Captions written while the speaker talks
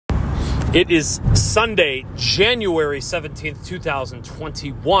It is Sunday, January 17th,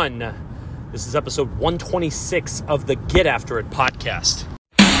 2021. This is episode 126 of the Get After It podcast.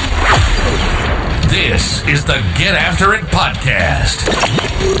 This is the Get After It podcast,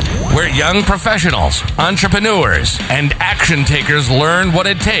 where young professionals, entrepreneurs, and action takers learn what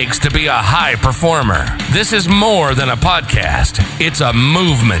it takes to be a high performer. This is more than a podcast. It's a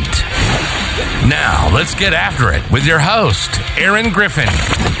movement. Now, let's get after it with your host, Aaron Griffin.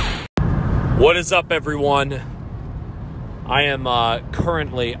 What is up, everyone? I am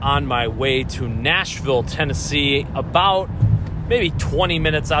currently on my way to Nashville, Tennessee, about maybe 20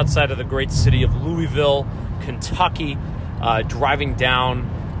 minutes outside of the great city of Louisville, Kentucky, driving down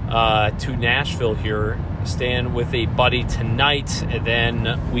to Nashville here, staying with a buddy tonight, and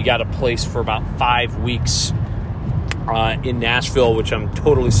then we got a place for about 5 weeks in Nashville, which I'm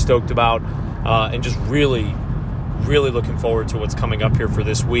totally stoked about, and just really looking forward to what's coming up here for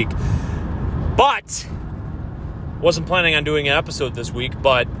this week. But wasn't planning on doing an episode this week,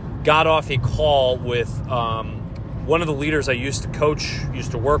 but got off a call with one of the leaders I used to coach,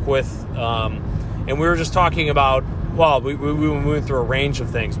 used to work with, and we were just talking about, well, we were moving through a range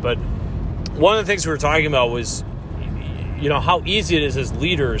of things, but one of the things we were talking about was, you know, how easy it is as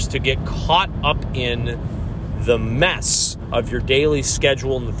leaders to get caught up in the mess of your daily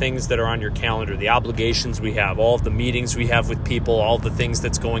schedule and the things that are on your calendar, the obligations we have, all of the meetings we have with people, all the things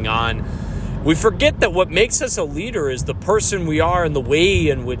that's going on. We forget that what makes us a leader is the person we are and the way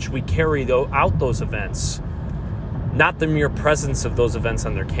in which we carry out those events, not the mere presence of those events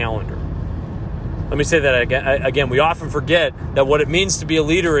on their calendar. Let me say that again. We often forget that what it means to be a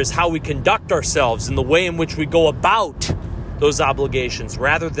leader is how we conduct ourselves and the way in which we go about those obligations,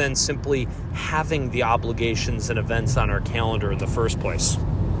 rather than simply having the obligations and events on our calendar in the first place.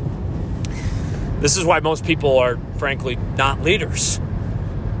 This is why most people are, frankly, not leaders.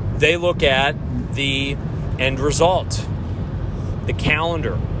 They look at the end result, the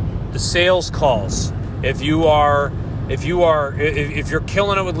calendar, the sales calls. If you're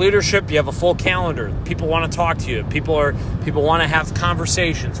killing it with leadership, you have a full calendar. People want to talk to you. People want to have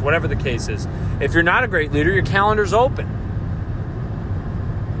conversations, whatever the case is. If you're not a great leader, your calendar's open.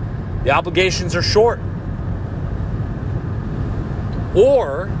 The obligations are short.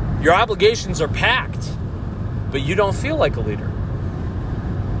 Or your obligations are packed, but you don't feel like a leader.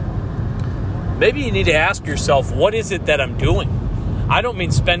 Maybe you need to ask yourself, what is it that I'm doing? I don't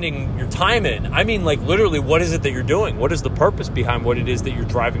mean spending your time in. I mean, like, literally, what is it that you're doing? What is the purpose behind what it is that you're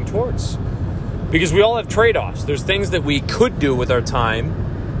driving towards? Because we all have trade-offs. There's things that we could do with our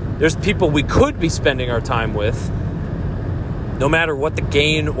time. There's people we could be spending our time with, no matter what the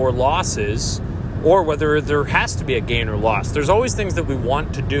gain or loss is, or whether there has to be a gain or loss. There's always things that we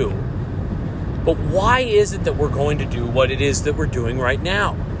want to do. But why is it that we're going to do what it is that we're doing right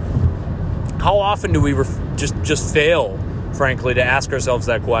now? How often do we just fail, frankly, to ask ourselves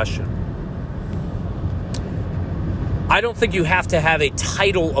that question? I don't think you have to have a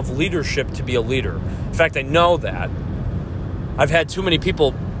title of leadership to be a leader. In fact, I know that. I've had too many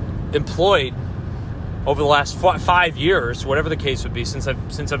people employed over the last 5 years, whatever the case would be, since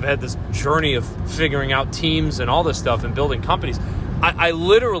I've had this journey of figuring out teams and all this stuff and building companies. I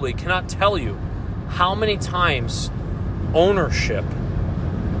literally cannot tell you how many times ownership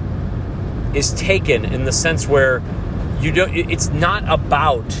is taken in the sense where it's not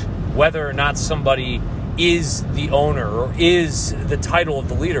about whether or not somebody is the owner or is the title of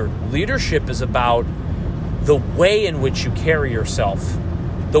the leader. Leadership is about the way in which you carry yourself,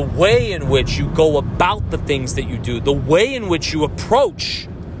 the way in which you go about the things that you do, the way in which you approach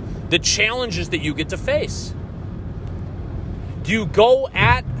the challenges that you get to face. Do you go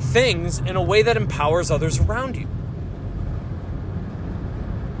at things in a way that empowers others around you?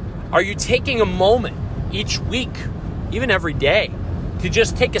 Are you taking a moment each week, even every day, to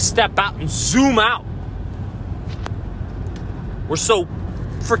just take a step out and zoom out? We're so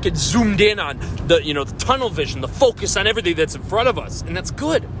freaking zoomed in on the tunnel vision, the focus on everything that's in front of us, and that's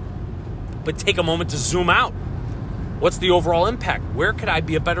good. But take a moment to zoom out. What's the overall impact? Where could I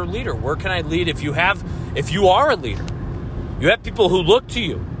be a better leader? Where can I lead? If you are a leader, you have people who look to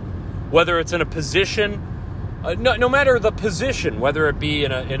you, whether it's in a position. No matter the position, whether it be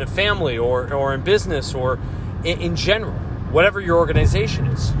in a family or in business or in general, whatever your organization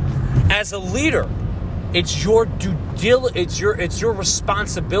is, as a leader, it's your it's your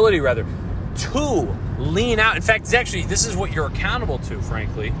responsibility rather to lean out. In fact, this is what you're accountable to.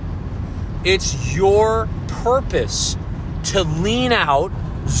 Frankly, it's your purpose to lean out,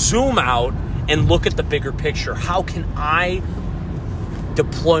 zoom out, and look at the bigger picture. How can I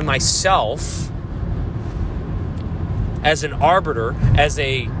deploy myself as an arbiter, as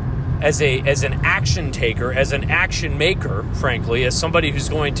a as an action taker, as an action maker, frankly, as somebody who's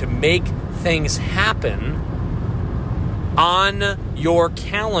going to make things happen on your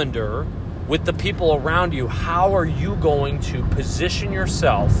calendar with the people around you, how are you going to position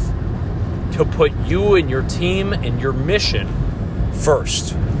yourself to put you and your team and your mission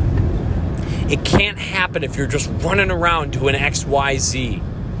first? It can't happen if you're just running around doing X, Y, Z.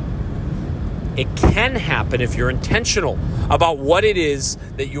 It can happen if you're intentional about what it is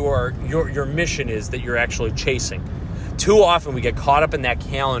that your mission is that you're actually chasing. Too often we get caught up in that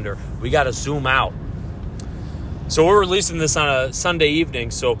calendar. We got to zoom out. So we're releasing this on a Sunday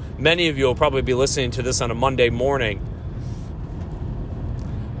evening, so many of you will probably be listening to this on a Monday morning.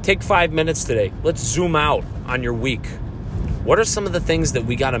 Take 5 minutes today. Let's zoom out on your week. What are some of the things that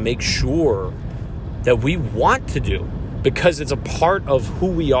we got to make sure that we want to do? Because it's a part of who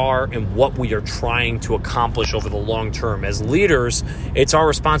we are and what we are trying to accomplish over the long term. As leaders, it's our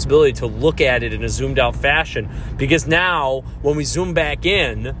responsibility to look at it in a zoomed out fashion. Because now, when we zoom back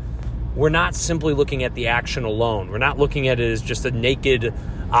in, we're not simply looking at the action alone. We're not looking at it as just a naked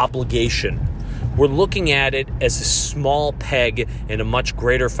obligation. We're looking at it as a small peg in a much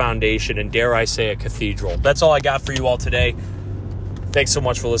greater foundation, and dare I say, a cathedral. That's all I got for you all today. Thanks so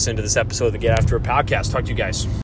much for listening to this episode of the Get After It podcast. Talk to you guys.